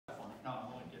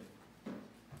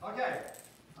Okay.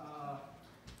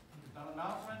 Done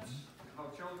announcements. No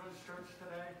children's church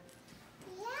today.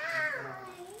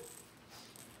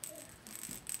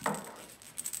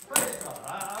 Praise God. I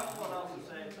don't know what else to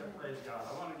say except praise God. I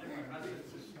want to give my message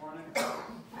this morning.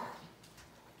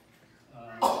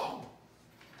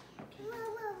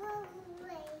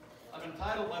 I've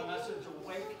entitled my message,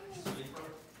 Awake, Sleeper.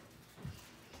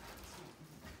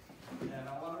 And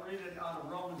I want to read it out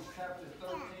of Romans chapter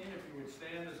 13. If you would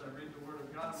stand as I read the Word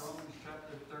of God, Romans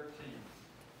chapter 13.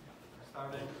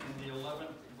 Starting in the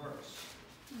 11th verse.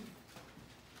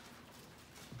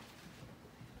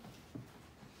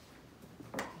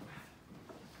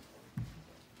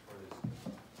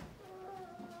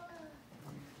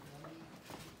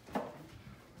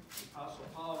 Apostle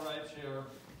Paul writes here,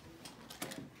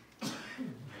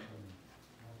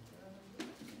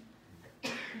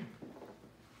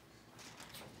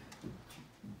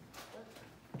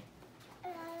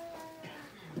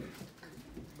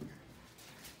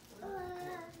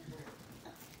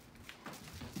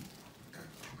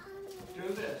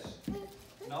 do this,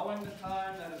 knowing the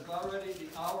time that is already the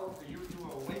hour for you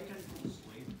to awaken from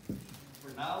sleep,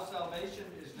 for now salvation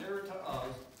is nearer to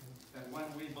us than when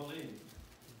we believe.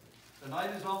 The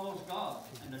night is almost gone,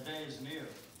 and the day is near.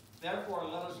 Therefore,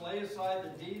 let us lay aside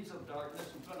the deeds of darkness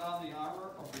and put on the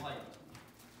armor of light.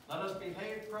 Let us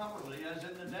behave properly as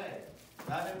in the day,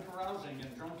 not in carousing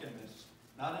and drunkenness,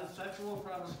 not in sexual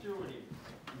promiscuity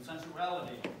and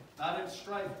sensuality, not in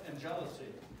strife and jealousy,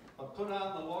 but put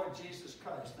on the Lord Jesus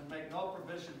Christ and make no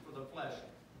provision for the flesh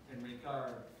in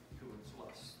regard to its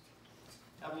lust.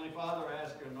 Heavenly Father, I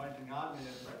ask your anointing on me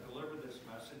as I deliver this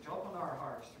message. Open our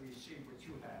hearts to receive what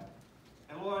you have.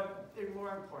 And Lord, even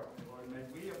more importantly, Lord, may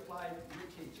we apply your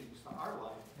teachings to our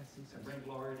life and bring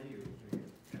glory to you.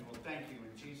 And we'll thank you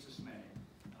in Jesus' name.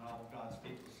 And all of God's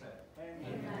people said,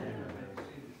 Amen. Amen.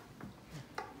 Excuse me.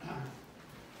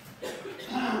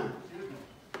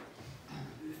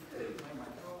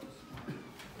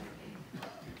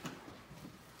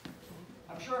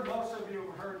 I'm sure most of you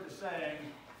have heard the saying,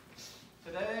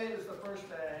 today is the first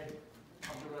day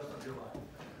of the rest of your life.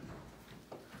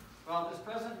 Well, this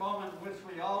present moment in which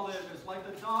we all live is like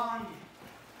the dawn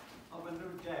of a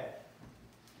new day.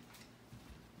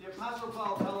 The Apostle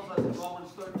Paul tells us in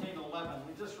Romans 13:11,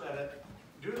 we just read it,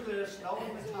 do this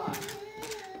knowing the time,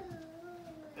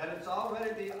 that it's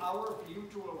already the hour for you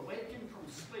to awaken from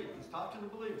sleep. He's talking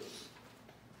to believers.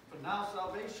 But now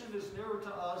salvation is nearer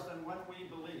to us than when we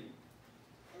believe.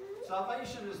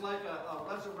 Salvation is like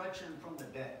a resurrection from the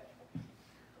dead.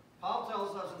 Paul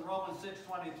tells us in Romans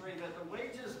 6:23 that the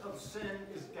wages of sin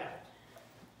is death.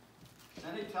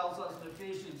 Then he tells us in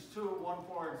Ephesians 2:1,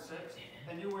 4, and 6,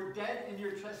 and you were dead in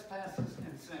your trespasses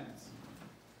and sins.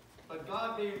 But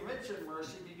God, being rich in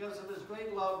mercy, because of his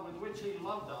great love with which he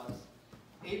loved us,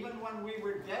 even when we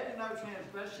were dead in our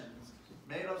transgressions,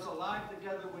 made us alive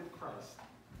together with Christ.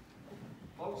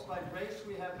 Folks, by grace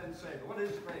we have been saved. What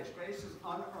is grace? Grace is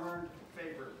unearned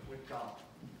favor with God.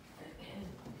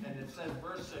 And it says,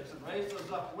 verse 6, and raised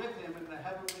us up with him in the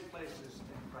heavenly places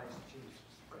in Christ Jesus.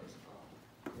 Praise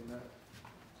God. Amen.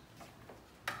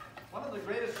 One of the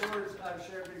greatest words I've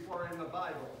shared before in the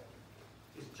Bible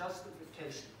is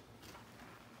justification.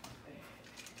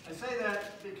 I say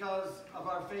that because of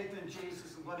our faith in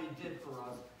Jesus and what he did for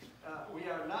us. We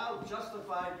are now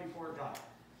justified before God.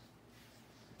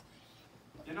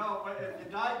 You know, if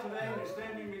you died today and you're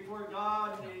standing before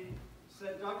God and he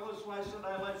said, Douglas, why should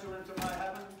I let you into my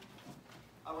heaven?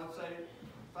 I would say,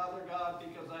 Father God,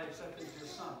 because I accepted your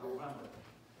son, November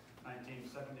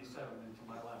 1977, into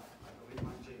my life. I believe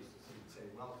in Jesus. He'd say,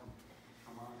 welcome,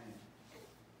 come on in.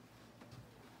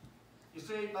 You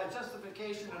see, by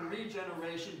justification and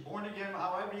regeneration, born again,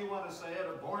 however you want to say it,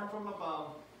 or born from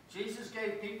above, Jesus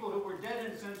gave people who were dead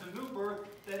in sins a new birth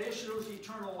that issues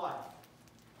eternal life.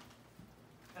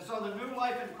 And so the new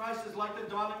life in Christ is like the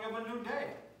dawning of a new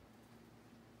day.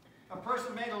 A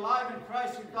person made alive in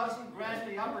Christ who doesn't grant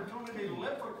the opportunity to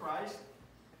live for Christ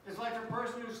is like a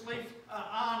person who sleeps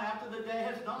on after the day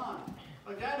has dawned.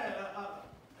 Again,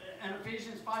 in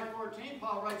Ephesians 5:14,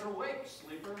 Paul writes, awake,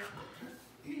 sleeper,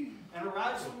 and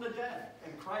arise from the dead,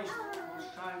 and Christ will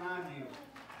shine on you.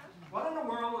 What in the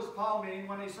world does Paul mean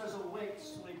when he says, awake,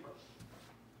 sleeper,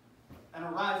 and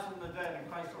arise from the dead, and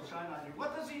Christ will shine on you?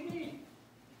 What does he mean?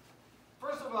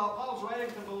 First of all, Paul's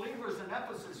writing to believers in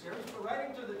Ephesus here. He's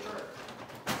writing to the church,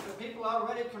 the people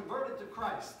already converted to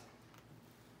Christ.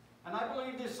 And I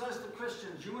believe this says to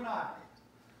Christians, you and I,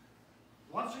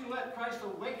 once you let Christ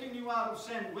awaken you out of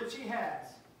sin, which he has,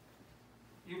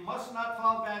 you must not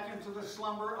fall back into the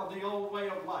slumber of the old way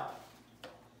of life.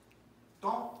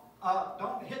 Don't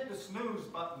hit the snooze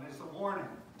button is the warning.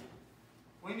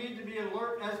 We need to be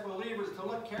alert as believers to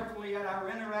look carefully at our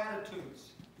inner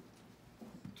attitudes,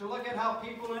 to look at how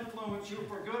people influence you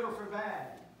for good or for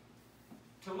bad,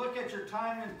 to look at your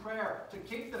time in prayer, to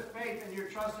keep the faith and your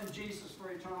trust in Jesus for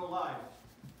eternal life.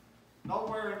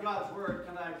 Nowhere in God's Word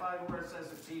can I find where it says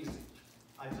it's easy.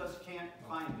 I just can't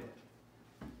find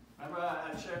it. Remember,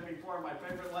 I shared before, my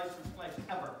favorite license plate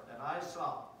ever that I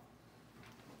saw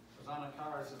was on a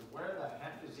car that says, "Where the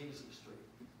heck is Easy Street?"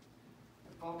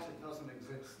 And folks, it doesn't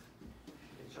exist.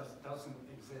 It just doesn't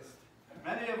exist.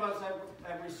 Many of us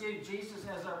have received Jesus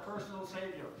as our personal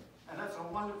Savior. And that's a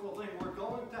wonderful thing. We're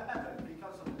going to heaven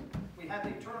because of it. We have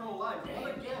eternal life.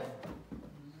 What a gift.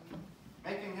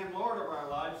 Making Him Lord of our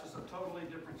lives is a totally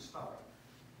different story.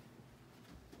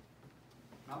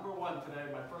 Number one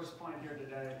today, my first point here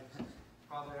today,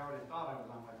 probably already thought I was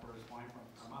on my first point, but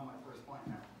I'm on my first point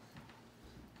now.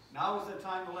 Now is the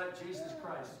time to let Jesus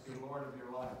Christ be Lord of your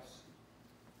lives.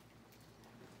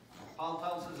 Paul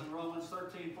tells us in Romans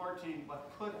 13:14,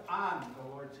 but put on the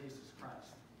Lord Jesus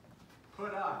Christ.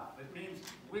 Put on. It means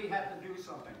we have to do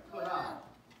something. Put on.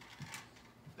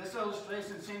 This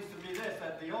illustration seems to be this,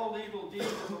 that the old evil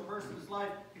deeds of a person's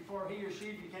life before he or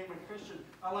she became a Christian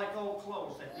are like old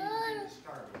clothes that need to be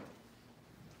discarded.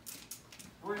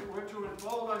 We're to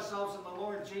enfold ourselves in the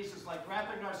Lord Jesus like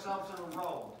wrapping ourselves in a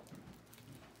robe,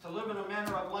 to live in a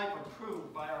manner of life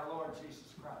approved by our Lord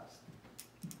Jesus Christ.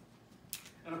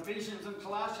 In Ephesians and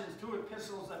Colossians, two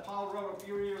epistles that Paul wrote a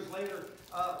few years later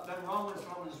than Romans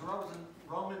from his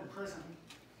Roman prison,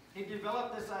 he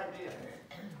developed this idea.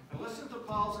 And listen to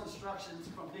Paul's instructions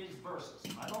from these verses.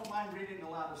 I don't mind reading a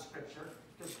lot of Scripture,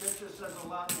 because Scripture says a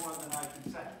lot more than I can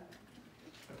say.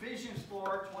 Ephesians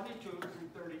 4:22 through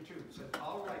 32 says,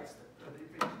 Paul writes to the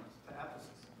Ephesians, to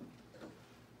Ephesus,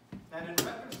 that in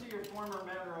reference to your former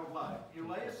manner of life, you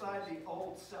lay aside the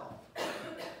old self,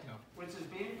 which is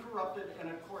being corrupted in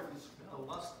accordance with the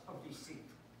lust of deceit,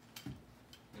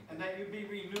 and that you be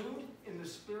renewed in the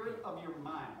spirit of your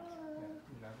mind,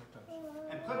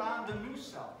 and put on the new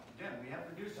self. Again, we have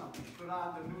to do something. Put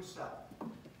on the new self,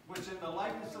 which in the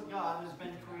likeness of God has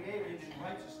been created in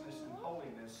righteousness and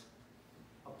holiness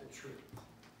of the truth.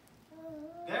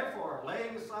 Therefore,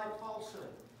 laying aside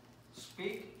falsehood,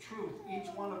 speak truth, each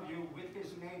one of you with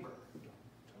his neighbor,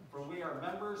 for we are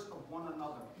members of one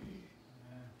another.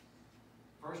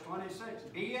 Verse 26,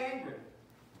 be angry,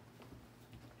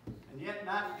 and yet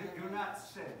do not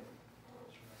sin.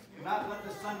 Do not let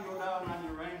the sun go down on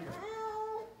your anger.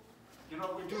 You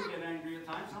know, we do get angry at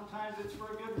times. Sometimes it's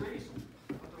for a good reason.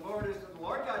 But the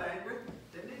Lord got angry,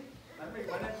 didn't he? Remember, he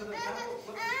went into the temple,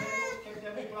 flipped the table, kicked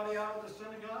everybody out of the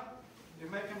synagogue. You're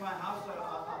making my house a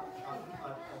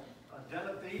den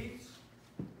of thieves.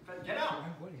 Get out.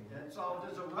 And so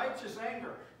there's a righteous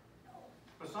anger.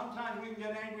 But sometimes we can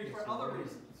get angry for other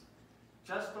reasons.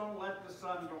 Just don't let the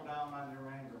sun go down on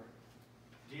your anger.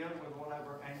 Deal with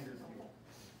whatever angers you.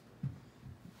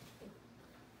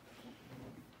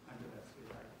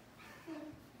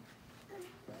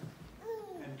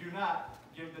 And do not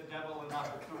give the devil an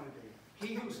opportunity.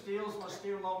 He who steals must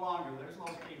steal no longer. There's no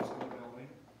thieves in the building.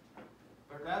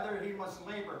 But rather he must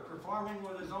labor, performing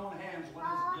with his own hands what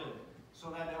is good, so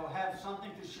that he'll have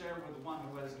something to share with one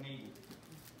who has need.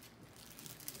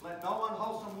 Let no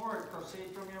unwholesome word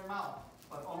proceed from your mouth,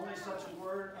 but only such a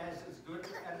word as is good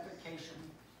for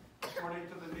edification, according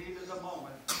to the need of the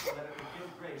moment, so that it will give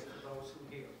grace to those who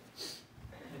hear.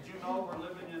 Did you know we're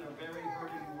living in a very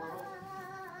hurting world?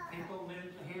 People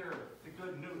need to hear the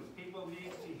good news. People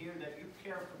need to hear that you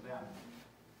care for them.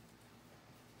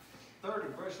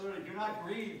 30, verse 30, do not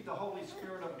grieve the Holy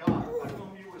Spirit of God, by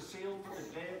whom you were sealed for the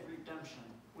day of redemption.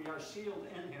 We are sealed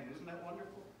in Him. Isn't that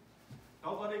wonderful?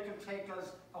 Nobody can take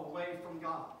us away from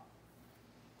God.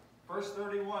 Verse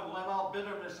 31, let all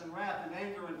bitterness and wrath and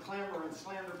anger and clamor and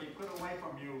slander be put away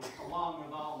from you, along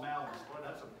with all malice. Boy,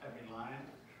 that's a heavy line.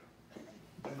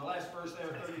 And the last verse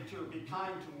there, 32, be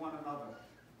kind to one another,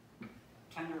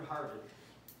 tender-hearted,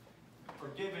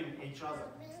 forgiving each other.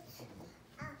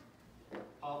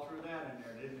 Paul threw that in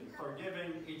there, didn't he?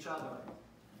 Forgiving each other,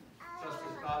 just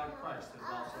as God in Christ has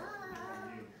also forgiven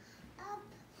you.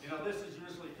 You know, this is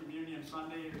usually Communion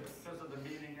Sunday because of the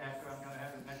meeting after I'm going to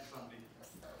have it next Sunday.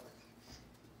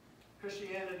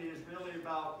 Christianity is really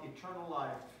about eternal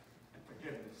life and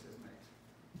forgiveness, isn't it?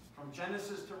 From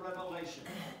Genesis to Revelation,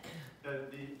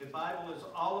 the Bible is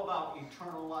all about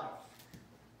eternal life.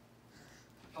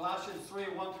 Colossians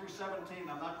 3, 1 through 17,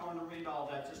 I'm not going to read all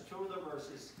that, just two of the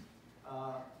verses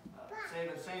say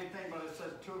the same thing, but it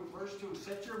says, verse 2,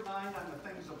 set your mind on the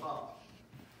things above,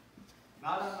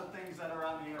 not on the things that are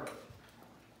on the earth.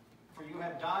 For you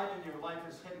have died and your life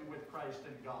is hidden with Christ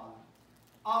in God.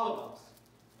 All of us,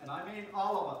 and I mean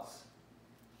all of us,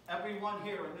 everyone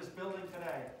here in this building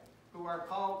today, who are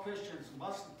called Christians,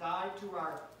 must die to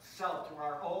ourself, to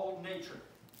our old nature.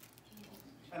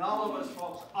 And all of us,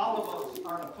 folks, all of us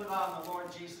are to put on the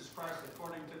Lord Jesus Christ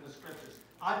according to the Scriptures.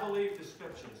 I believe the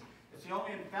Scriptures. It's the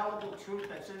only infallible truth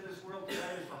that's in this world today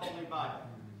is the Holy Bible.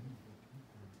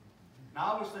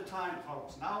 Now is the time,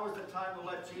 folks. Now is the time to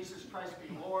let Jesus Christ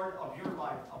be Lord of your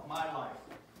life, of my life.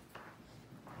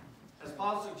 As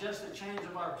Paul suggests, the change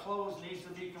of our clothes needs to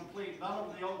be complete. None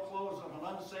of the old clothes of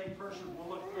an unsaved person will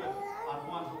look good on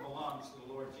one who belongs to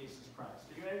the Lord Jesus Christ.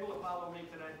 Are you able to follow me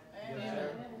today? Amen.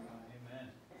 Yes, amen.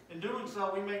 In doing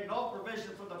so, we make no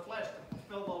provision for the flesh to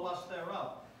fulfill the lust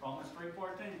thereof. Romans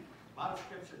 3:14. A lot of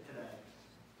scripture today.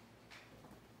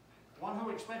 One who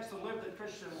expects to live the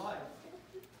Christian life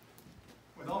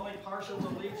with only partial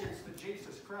allegiance to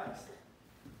Jesus Christ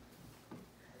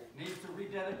needs to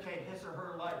rededicate his or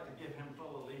her life to give him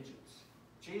full allegiance.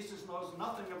 Jesus knows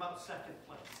nothing about second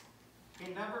place.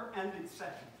 He never ended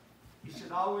second. He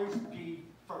should always be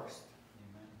first.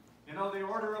 Amen. You know, the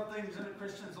order of things in a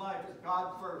Christian's life is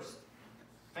God first,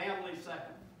 family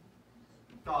second,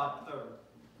 God third.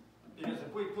 Because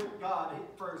if we put God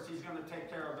first, he's going to take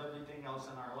care of everything else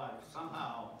in our life,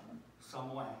 somehow,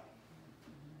 some way.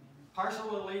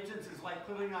 Partial allegiance is like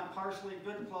putting on partially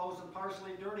good clothes and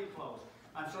partially dirty clothes.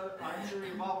 I'm sure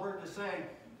you've all heard the saying,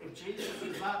 if Jesus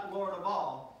is not Lord of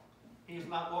all, he's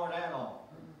not Lord at all.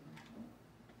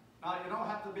 Now, you don't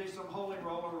have to be some holy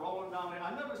roller rolling down the aisle.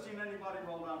 I've never seen anybody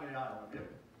roll down the aisle. Have you?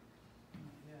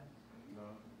 Yeah.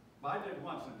 No. I did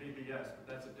once in BBS, but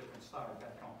that's a different story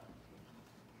back home.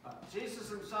 Jesus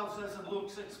himself says in Luke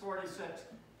 6:46,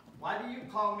 why do you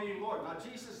call me Lord? Now,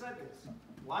 Jesus said this.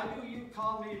 Why do you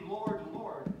call me Lord,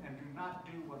 Lord, and do not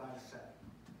do what I say?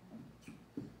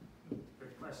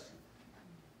 Good question.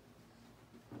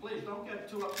 Please don't get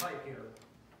too uptight here,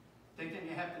 thinking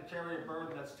you have to carry a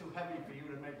burden that's too heavy for you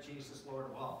to make Jesus Lord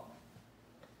of all.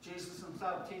 Jesus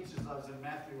himself teaches us in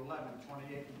Matthew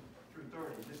 11:28 through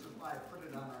 30. This is why I put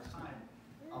it on our sign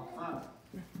up front.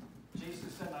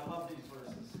 Jesus said, I love these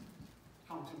verses.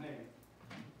 Come to me,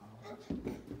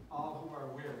 all who are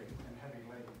weary and heavy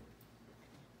laden,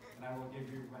 and I will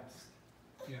give you rest.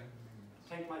 Yeah.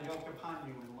 Take my yoke upon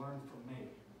you and learn from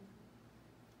me,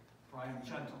 for I am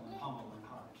gentle and humble in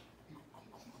heart,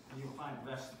 and you'll find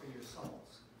rest for your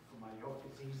souls. For my yoke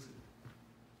is easy,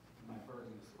 and my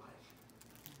burden is light.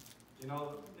 You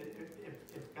know,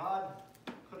 if God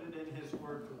put it in his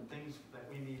word for the things that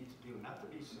we need to do, not to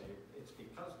be saved, it's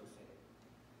because we're saved.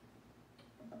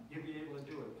 You'll be able to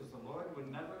do it, because the Lord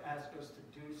would never ask us to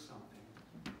do something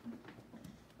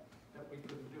that we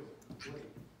couldn't do. Would he?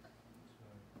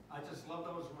 I just love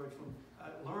those words.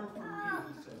 Learn from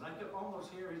me, he says. I could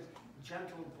almost hear his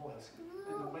gentle voice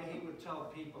and the way he would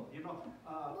tell people. You know,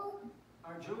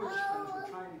 our Jewish friends were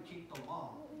trying to keep the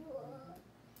law.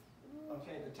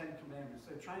 Okay, the Ten Commandments.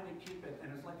 They're trying to keep it,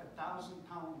 and it's like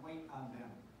 1,000-pound weight on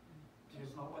them.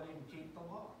 Because nobody can keep the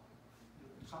law.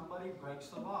 Somebody breaks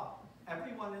the law.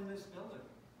 Everyone in this building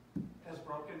has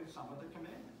broken some of the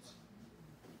commandments.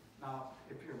 Now,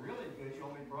 if you're really good, you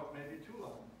only broke maybe 2 of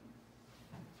them.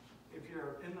 If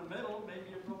you're in the middle, maybe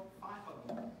you broke 5 of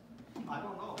them. I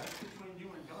don't know. That's between you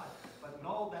and God. But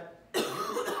know that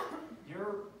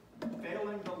you're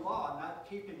failing the law, not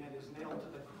keeping it, is nailed to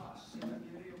the cross. See the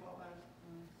beauty of all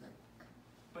that?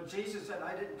 But Jesus said,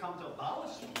 I didn't come to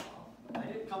abolish the law. I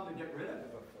didn't come to get rid of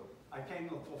it. I came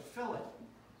to fulfill it.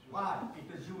 Why?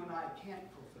 Because you and I can't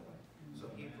fulfill it. So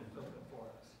he fulfilled it for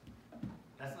us.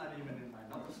 That's not even in my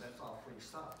notes. That's all free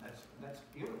stuff. That's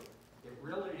beautiful. It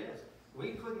really is.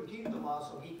 We couldn't keep the law,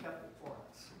 so he kept it for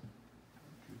us.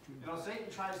 You know,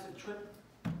 Satan tries to trip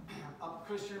up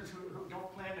Christians who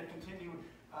don't plan to continue,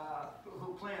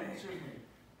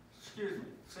 excuse me.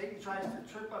 Satan tries to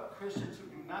trip up Christians who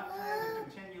do not plan to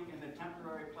continue in the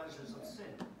temporary pleasures of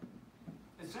sin.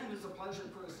 And sin is a pleasure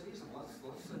for a season. Let's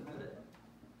admit it.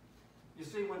 You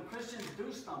see, when Christians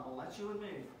do stumble, that's you and me,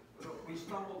 we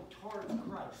stumble towards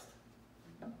Christ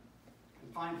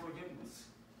and find forgiveness.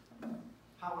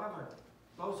 However,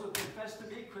 those who confess to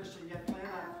be Christian yet plan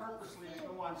on purposely to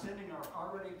go on sinning are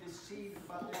already deceived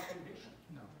about their condition.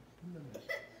 No.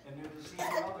 And they're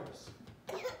deceiving others.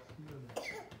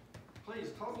 Please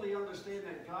totally understand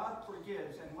that God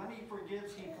forgives, and when he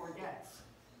forgives, he forgets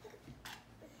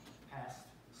past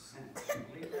sin. You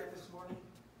believe that this morning?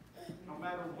 No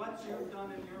matter what you've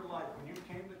done in your life, when you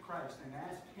came to Christ and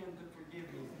asked him to forgive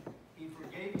you, he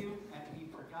forgave you and he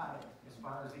forgot it as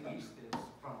far as the east is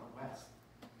from the west.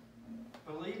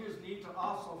 Believers need to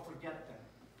also forget them.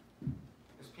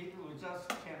 There's people who just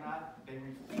cannot, they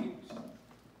refuse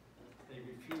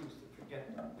to forget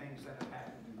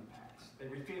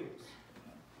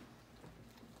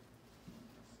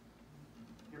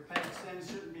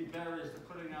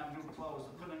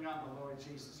Lord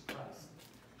Jesus Christ.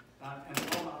 And in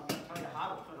a moment, I'm going to tell you how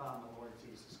to put on the Lord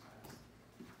Jesus Christ.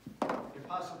 The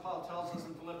Apostle Paul tells us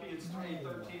in Philippians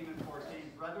 3:13 and 14,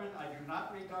 Brethren, I do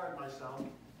not regard myself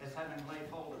as having laid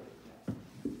hold of it yet.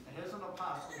 And here's an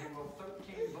apostle who wrote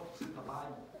 13 books in the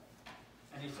Bible.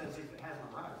 And he says he hasn't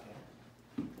arrived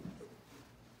yet.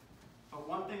 But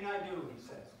one thing I do, he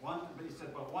says.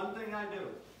 But one thing I do,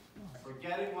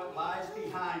 forgetting what lies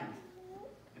behind me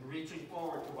and reaching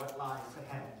forward to what lies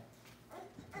ahead.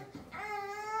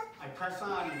 I press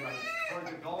on, he writes, toward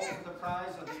the goal of the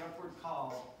prize of the upward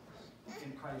call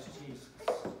in Christ Jesus.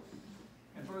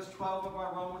 In verse 12 of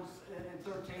our Romans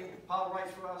 13, Paul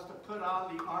writes for us to put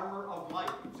on the armor of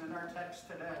light. It's in our text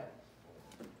today.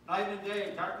 Night and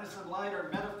day, darkness and light are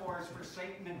metaphors for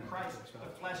Satan and Christ,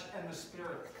 the flesh and the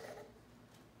spirit.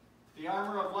 The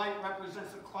armor of light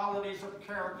represents the qualities of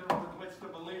character with which the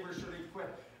believer should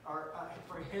equip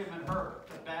for him and her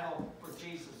to battle for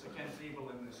Jesus against evil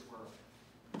in this world.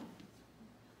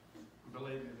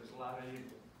 Believe me, there's a lot of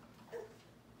evil.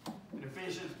 In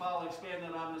Ephesians, Paul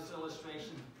expanded on this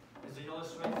illustration as he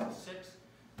illustrates the 6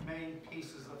 main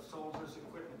pieces of soldiers'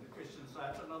 equipment. The Christians,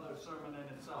 that's another sermon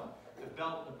in itself. The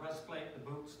belt, the breastplate, the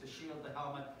boots, the shield, the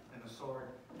helmet, and the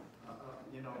sword.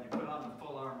 You put on the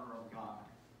full armor of God.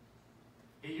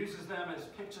 He uses them as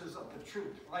pictures of the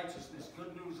truth, righteousness,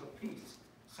 good news of peace,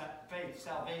 faith,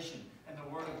 salvation, and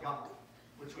the Word of God,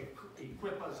 which will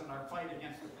equip us in our fight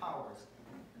against the powers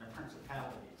and the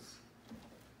principalities.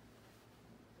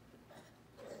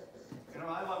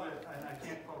 I love it, and I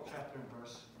can't quote chapter and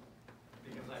verse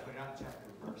because I forgot chapter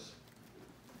and verse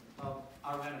of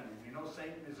our enemy.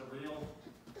 Satan is a real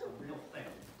thing.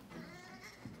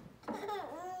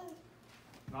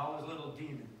 And all his little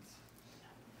demons.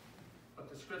 But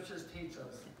the scriptures teach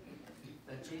us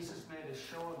that Jesus made a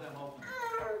show of them open,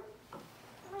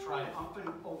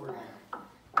 triumphant over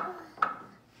them.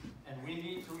 And we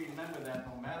need to remember that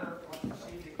no matter what we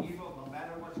see the evil, no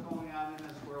matter what's going on in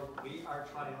this world, we are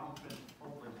triumphant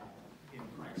over them in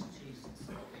Christ Jesus.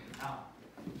 Now,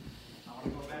 I want to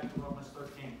go back to Romans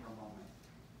 13 for a moment.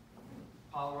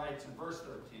 Paul writes in verse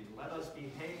 13, let us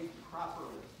behave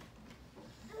properly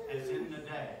as in the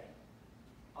day.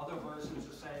 Other versions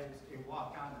are saying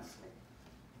walk honestly.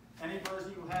 Any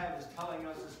version you have is telling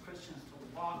us as Christians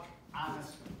to walk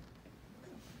honestly,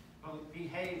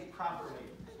 behave properly,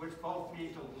 which both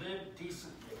mean to live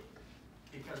decently,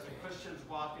 because the Christian's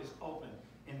walk is open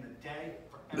in the day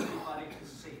for everybody to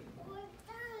see.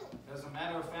 As a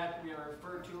matter of fact, we are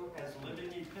referred to as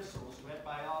living epistles read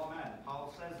by all men.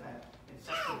 Paul says that in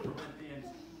 2 Corinthians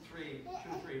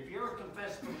 3:2-3. If you're a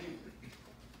confessed believer,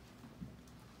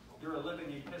 you're a living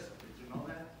epistle. Did you know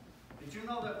that? Did you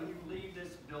know that when you leave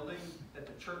this building that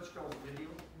the church goes with you?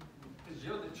 Because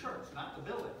you're the church, not the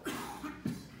building.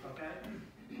 Okay?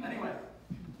 Anyway,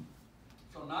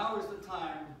 so now is the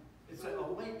time. It's an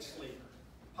awake sleeper.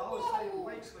 Paul is saying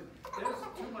awake sleeper. There's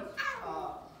too much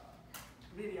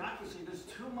mediocrity. There's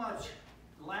too much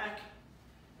lack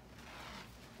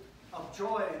of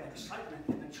joy and excitement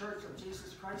in the church of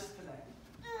Jesus Christ today.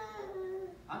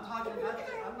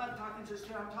 I'm not talking just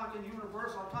here, I'm talking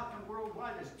universal, I'm talking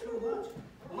worldwide. There's too much.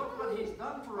 Look what he's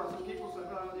done for us. And people say,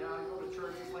 oh yeah, I go to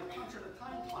church. It's like punching a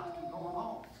time clock and going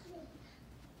home.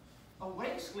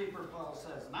 Awake sleeper, Paul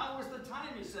says. Now is the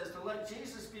time, he says, to let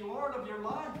Jesus be Lord of your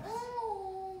lives.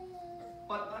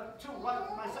 But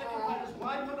my second point is,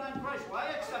 why put on Christ? Why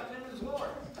accept him as Lord?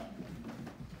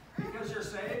 Because you're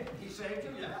saved. He saved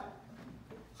you, yeah.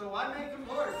 So why make him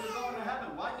Lord if you're going to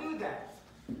heaven? Why do that?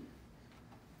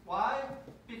 Why?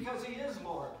 Because he is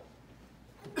Lord.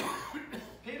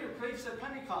 Peter preached at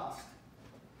Pentecost.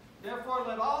 Therefore,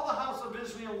 let all the house of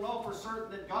Israel know for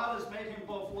certain that God has made him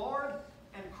both Lord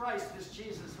and Christ, this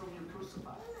Jesus whom you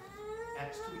crucified.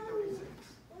 Acts 2:36.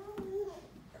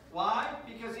 Why?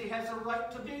 Because he has a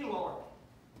right to be Lord.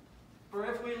 For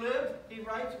if we live, he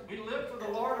writes, we live for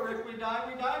the Lord, or if we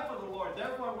die for the Lord.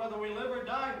 Therefore, whether we live or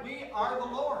die, we are the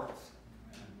Lord's.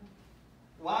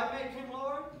 Why make him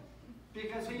Lord?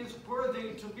 Because he is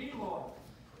worthy to be Lord.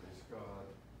 Praise God.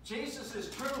 Jesus is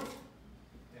truth.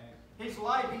 He's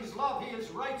light, he's love, he is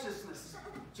righteousness.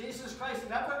 Jesus Christ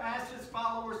never asked his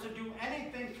followers to do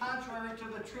anything contrary to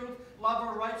the truth, love,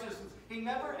 or righteousness. He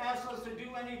never asked us to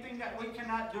do anything that we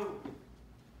cannot do.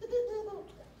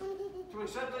 To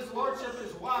accept his lordship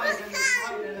is wise and it's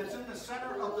right, and it's in the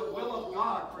center of the will of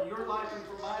God for your life and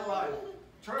for my life.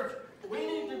 Church, we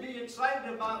need to be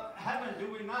excited about heaven,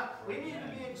 do we not? We need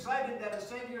to be excited that a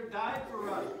Savior died for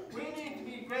us. We need to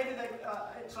be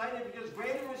excited because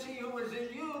greater is he who is in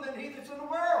you than he that's in the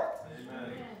world.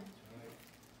 Amen.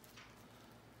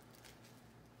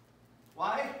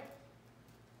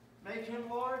 make him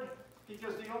Lord?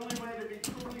 Because the only way to be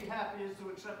truly happy is to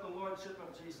accept the Lordship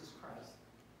of Jesus Christ.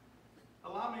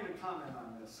 Allow me to comment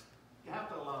on this. You have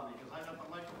to allow me because I got the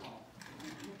microphone.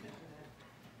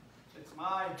 It's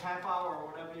my half hour or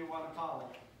whatever you want to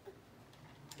call it.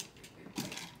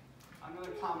 I'm going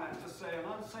to comment to say an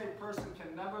unsaved person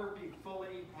can never be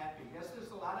fully happy. Yes,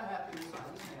 there's a lot of happiness, I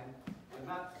understand, but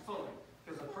not fully.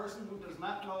 Because a person who does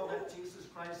not know that Jesus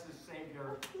Christ is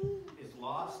Savior is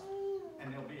lost,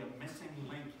 and there'll be a missing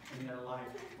link in their life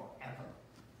forever.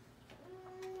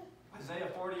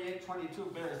 Isaiah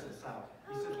 48:22 bears this out.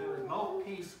 He said, there is no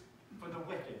peace for the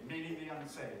wicked, meaning the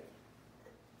unsaved,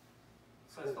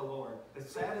 says the Lord. The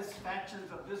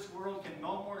satisfactions of this world can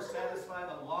no more satisfy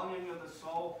the longing of the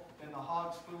soul than the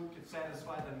hog's food could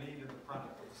satisfy the need of the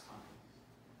prodigal's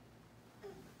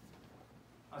time.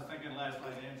 I was thinking last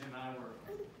night, Angie and I were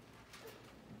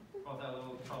both had a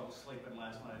little trouble sleeping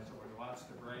last night, so we watched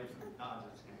the Braves and the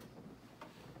Dodgers game.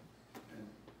 And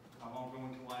I won't go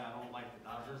into why I don't like the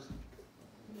Dodgers.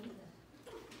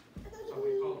 So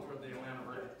we vote for the Atlanta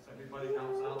Braves. Everybody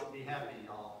comes out to be happy,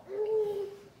 y'all.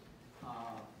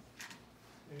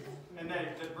 And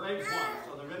the Braves won,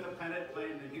 so they're independent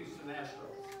playing the Houston Astros.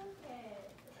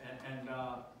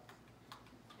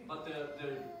 But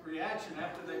the reaction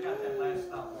after they got that last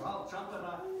stop, they're all jumping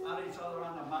on each other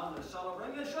on the mound, they're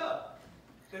celebrating. They should.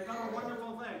 They've done a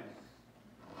wonderful thing.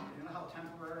 You know how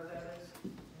temporary that is?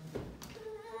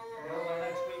 You know, by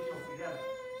next week you'll forget it.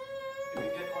 If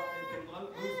you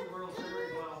lose the World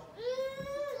Series, well,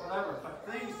 whatever. But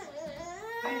things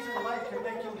in life can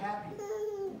make you happy.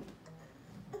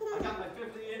 I got my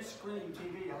 50-inch screen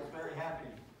TV. I was very happy.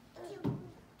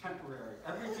 Temporary.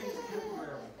 Everything's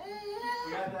temporary.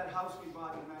 We had that house we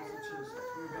bought in Massachusetts.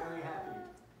 We were very happy.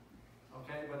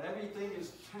 Okay, but everything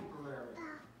is temporary.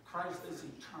 Christ is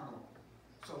eternal.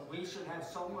 So we should have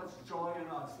so much joy in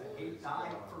us that he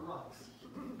died for us.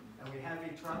 And we have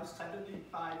eternal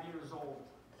 75 years old.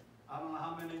 I don't know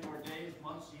how many more days,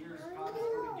 months, years God is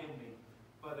going to give me.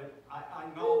 But I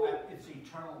know that it's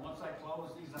eternal once I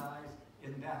close these eyes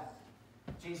in death.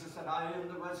 Jesus said, I am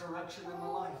the resurrection and the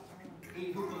life.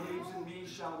 He who believes in me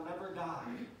shall never die.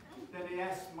 Then he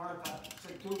asked Martha,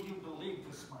 said, do you believe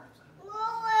this, Martha?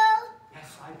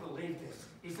 Yes, I believe this.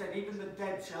 He said, even the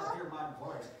dead shall hear my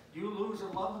voice. You lose a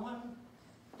loved one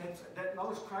that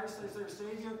knows Christ as their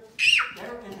Savior,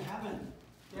 they're in heaven.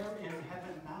 They're in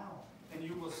heaven now. And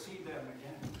you will see them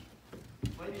again.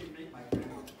 Wait till you meet my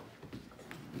grandma.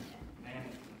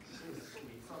 Nanny, she's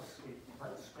sweet, so sweet.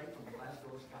 Right straight from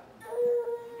Glasgow, Scotland.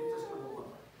 You're just going to love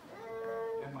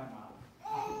her. And my mom.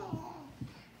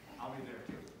 I'll be there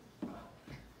too.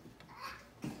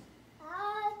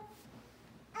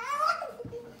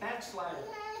 A backslider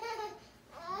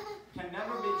can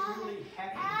never be truly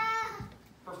happy.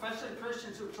 Professing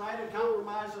Christians who try to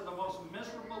compromise are the most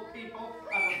miserable people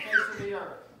on the face of the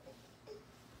earth.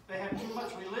 They have too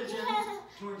much religion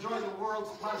to enjoy the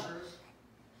world's pleasures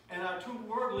and are too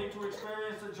worldly to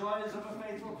experience the joys of a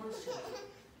faithful Christian.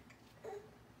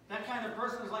 That kind of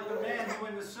person is like the man who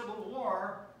in the Civil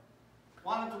War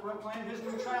wanted to proclaim his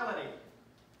neutrality.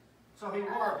 So he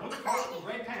wore a blue coat and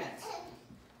gray pants.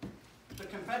 The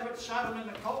Confederates shot him in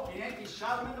the coat, the Yankees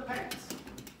shot him in the pants.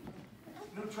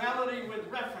 Neutrality with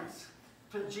reference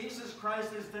to Jesus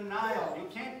Christ is denial. You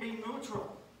can't be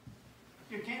neutral.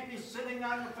 You can't be sitting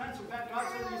on the fence. In fact, God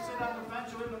said you sit on the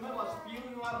fence, you're in the middle. I'll spew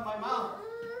you out of my mouth.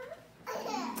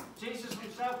 Jesus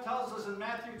himself tells us in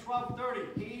Matthew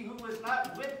 12:30, he who is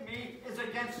not with me is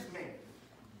against me.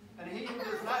 And he who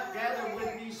does not gather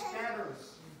with me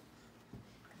scatters.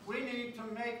 We need to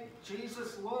make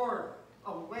Jesus Lord.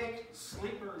 Awake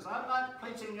sleepers. I'm not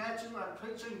preaching at you, I'm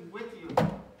preaching with you.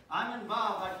 I'm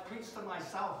involved, I preach to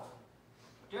myself.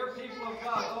 Dear people of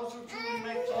God, those who truly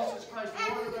make Jesus Christ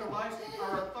Lord of their lives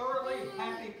are a thoroughly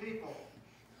happy people.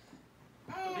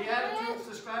 The Beatitudes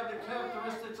describe the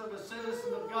characteristics of a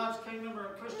citizen of God's kingdom or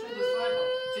a Christian disciple.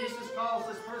 Jesus calls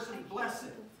this person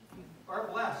blessed, or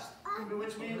blessed,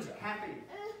 which means happy.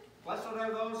 Blessed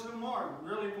are those who mourn,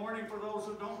 really mourning for those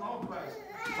who don't know Christ.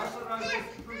 Blessed are those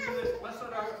who do this. Blessed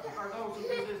are those who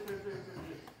do this.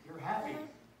 You're happy.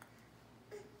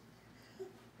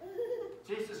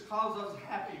 Jesus calls us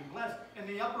happy, blessed. In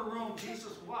the upper room,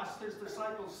 Jesus washed his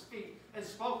disciples' feet and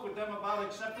spoke with them about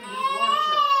accepting his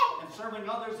lordship and serving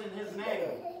others in his name.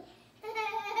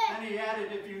 And he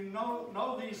added, if you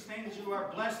know these things, you are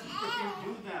blessed if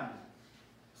you do them.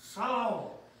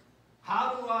 So,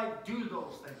 how do I do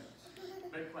those things?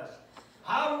 Big question.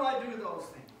 How do I do those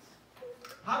things?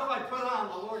 How do I put on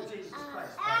the Lord Jesus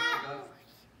Christ?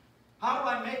 How do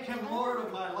I make him Lord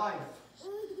of my life?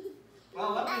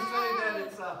 Well, let me say that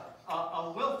it's a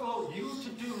a willful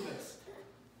you-to-do list.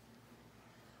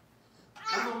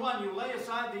 Number one, you lay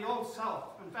aside the old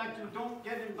self. In fact, you don't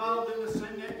get involved in the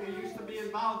sin that you used to be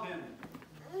involved in.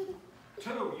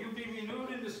 Two, you be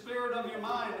renewed in the spirit of your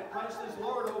mind that Christ is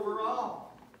Lord over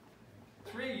all.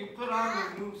 Three, you put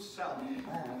on the new self.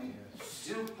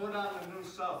 You put on the new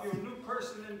self. You're a new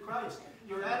person in Christ.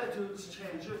 Your attitudes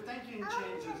change. Your thinking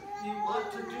changes. You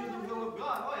want to do the will of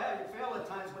God. Oh yeah, you fail at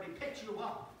times, but He picks you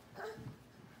up.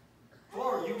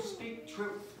 4, you speak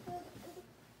truth.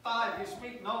 5, you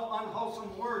speak no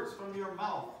unwholesome words from your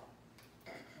mouth.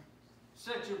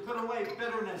 6, you put away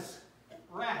bitterness,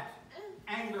 wrath,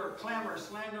 anger, clamor,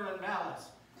 slander, and malice.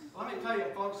 Let me tell you,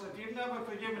 folks, if you've never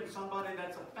forgiven somebody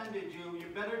that's offended you, you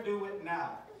better do it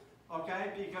now.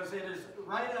 Okay? Because it is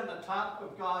right on the top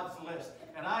of God's list.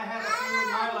 And I had a few in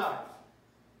my life.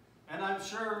 And I'm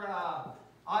sure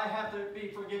I have to be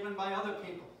forgiven by other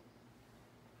people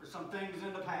for some things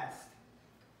in the past.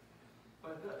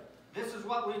 But this is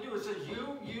what we do. It says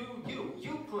you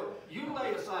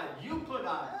lay aside, you put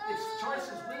on. It's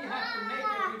choices we have to make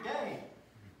every day.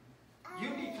 You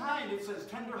be kind, it says,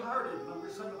 tender-hearted. Number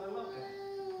 7, I love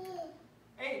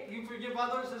that. 8, you forgive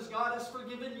others as God has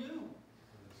forgiven you.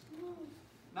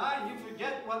 9, you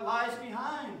forget what lies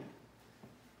behind.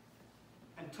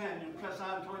 And 10, you press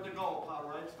on toward the goal, Paul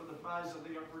writes, for the prize of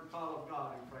the upward call of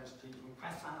God in Christ Jesus. We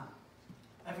press on.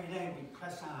 Every day we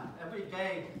press on. Every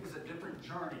day is a different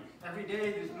journey. Every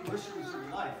day there's new issues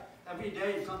in life. Every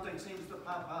day something seems to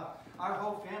pop up. Our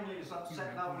whole family is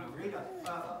upset now with Rita.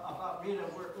 About Rita,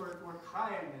 we're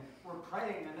crying and we're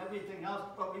praying and everything else,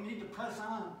 but we need to press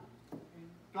on.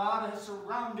 God has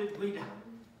surrounded Rita.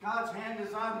 God's hand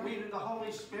is on Rita. The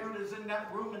Holy Spirit is in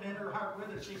that room and in her heart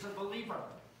with her. She's a believer.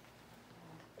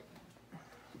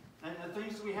 And the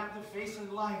things we have to face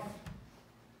in life,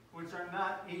 which are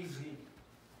not easy.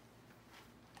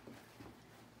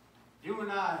 You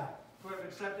and I, who have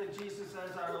accepted Jesus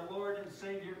as our Lord and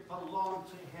Savior, belong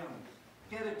to Him.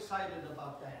 Get excited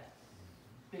about that.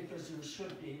 Because you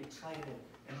should be excited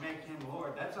and make Him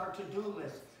Lord. That's our to-do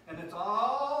list. And it's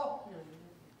all,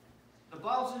 the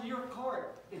ball's in your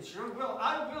court. It's your will.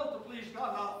 I will to please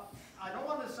God. Now, I don't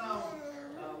want to sound,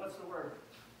 what's the word?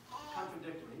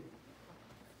 Contradictory.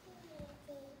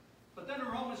 But then in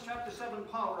Romans chapter 7,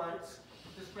 Paul writes,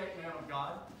 this great man of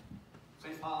God,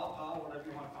 St. Paul, whatever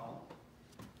you want to call him.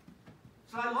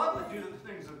 So I love to do the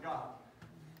things of God,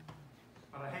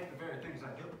 but I hate the very things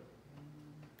I do.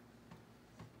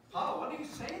 Paul, what are you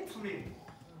saying to me?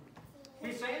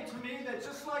 He's saying to me that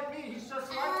just like me, he's just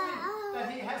like me,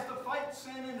 that he has to fight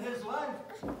sin in his life.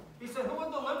 He said, who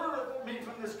will deliver me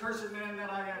from this cursed man that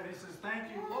I am? He says,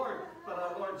 thank you, Lord, but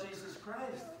our Lord Jesus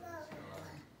Christ.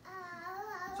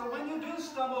 So when you do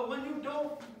stumble,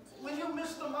 when you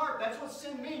miss the mark, that's what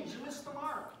sin means. You miss the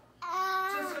mark.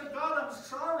 Just say, God, I'm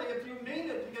sorry if you mean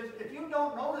it, because if you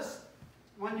don't notice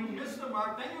when you miss the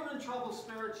mark, then you're in trouble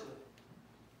spiritually.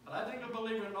 But I think a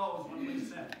believer knows when we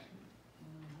sin.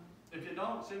 If you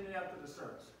don't, see me after the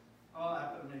service. Oh,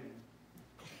 after the meeting.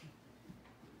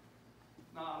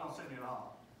 No, I don't see me at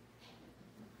all.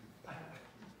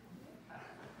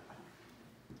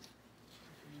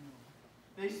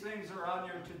 These things are on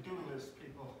your to-do list,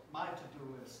 people. My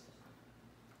to-do list.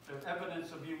 They're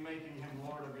evidence of you making Him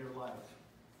Lord of your life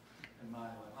and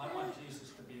my life. I want Jesus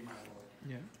to be my Lord.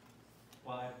 Yeah.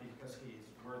 Why? Because He is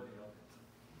worthy of it.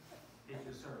 He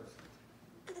deserves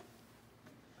it.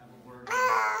 I have a word in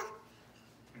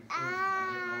conclusion. I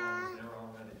didn't know I was there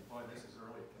already. Boy, this is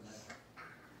early tonight.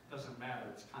 Doesn't matter.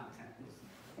 It's content.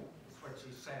 It's what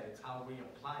you say. It's how we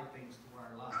apply things to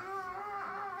our life.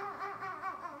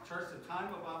 Church, the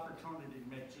time of opportunity to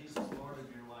make Jesus Lord of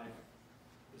your life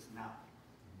is now.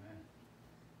 Amen.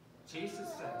 Jesus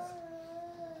says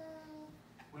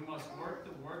we must work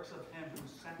the works of Him who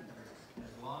sent us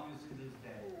as long as it is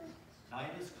day.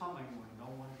 Night is coming when no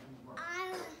one can work.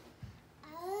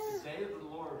 The day of the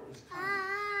Lord is coming.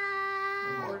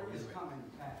 The Lord is coming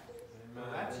back.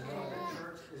 That's when the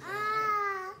church is at hand.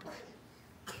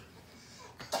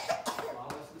 Well,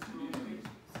 listen to Ephesians.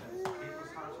 It says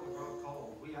people's hearts will grow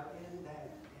cold. We are in that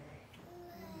day.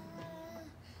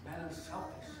 Men are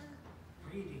selfish,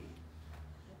 greedy.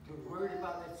 They're worried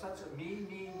about it. Such a me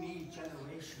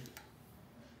generation.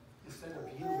 Instead of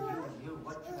you.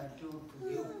 What can I do for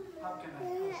you? How can I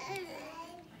help you?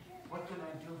 What can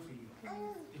I do for you?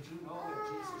 Did you know that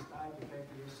Jesus died to pay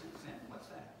for your sin? What's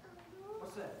that?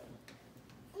 What's that?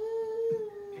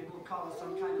 People call it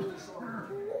some kind of disorder.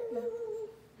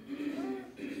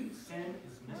 Sin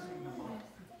is missing the mark.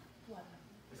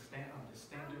 The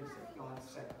standards that God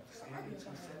set, the standards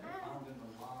He set are found in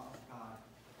the law of God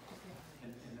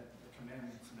and the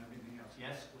commandments and everything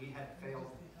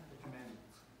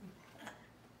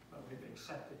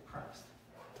accepted Christ.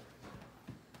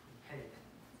 He paid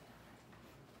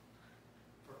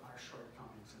for our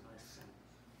shortcomings and our sins.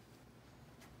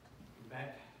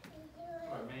 Back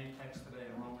to our main text today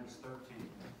in Romans 13.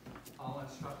 Paul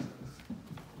instructs us,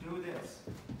 do this,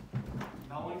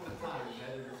 knowing the time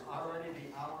that it is already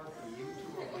the hour for you to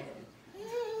awaken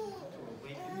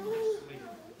from sleep.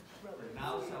 For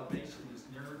now salvation is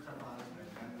nearer to us than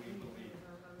when we believe.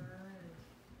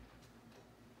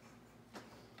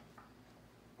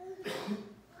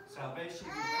 Salvation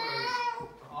refers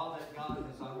to all that God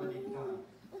has already done.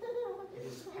 It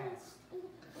is past.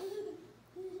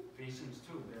 Ephesians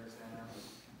 2 bears that out.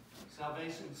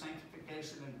 Salvation,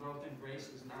 sanctification, and growth in grace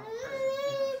is now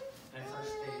present. That's our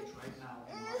stage right now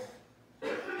in life.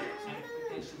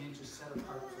 Sanctification means you're set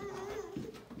apart for God.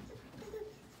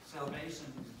 Salvation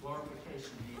is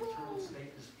glorification. The eternal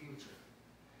state is future.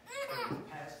 The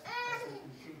past, present,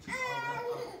 and future all wrapped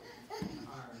up in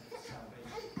our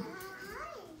salvation.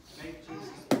 Make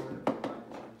Jesus Lord of your life,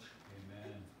 church.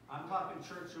 Amen. I'm talking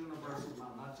church universal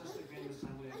now, not just the Great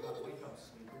Assembly of God. Wake up,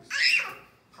 sleepers.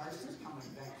 Christ is coming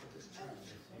back to this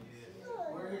church.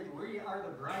 We are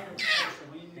the bride of Christ, and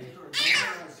we need to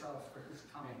prepare ourselves for his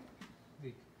coming.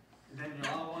 And then you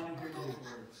all want to hear those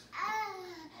words.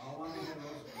 All want to hear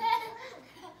those words.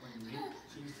 When you meet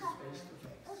Jesus face to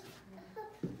face.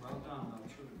 Well done, thou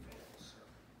true and faithful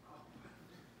servant. Oh.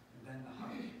 And then the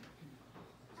hug.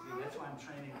 See, that's why I'm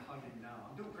training hugging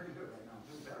now. I'm doing pretty good right now. I'm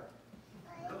doing better.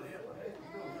 I really am. I'm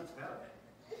doing much better.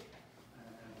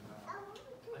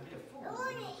 I'd be a fool to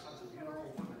be such a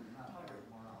beautiful woman and not hug her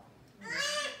more often.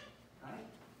 Right?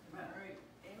 Amen. Right.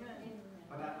 Amen.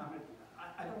 But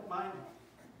I don't mind it.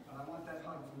 But I want that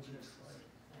hug from Jesus.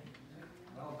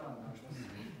 Well done, Marshall.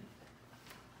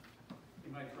 You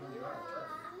might throw your art,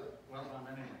 but well done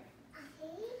anyway.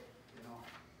 You know,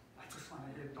 I just want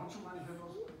to hear, don't you want to hear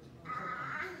those words?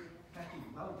 Becky,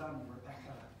 well done,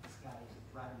 Rebecca, Scotty,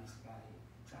 Rodney, Scotty,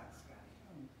 John,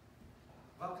 Scotty.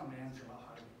 Welcome, Angela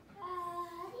Hardy.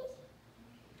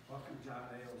 Welcome, John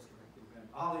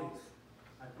Aylesworth. All these.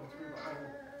 I go through the whole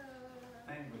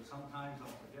thing, but sometimes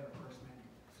I'll forget a first name,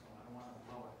 so I don't want to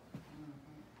blow it.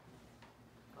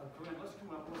 Corinne, let's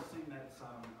come up. We'll sing that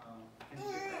song. Can you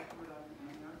get back to it on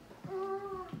there?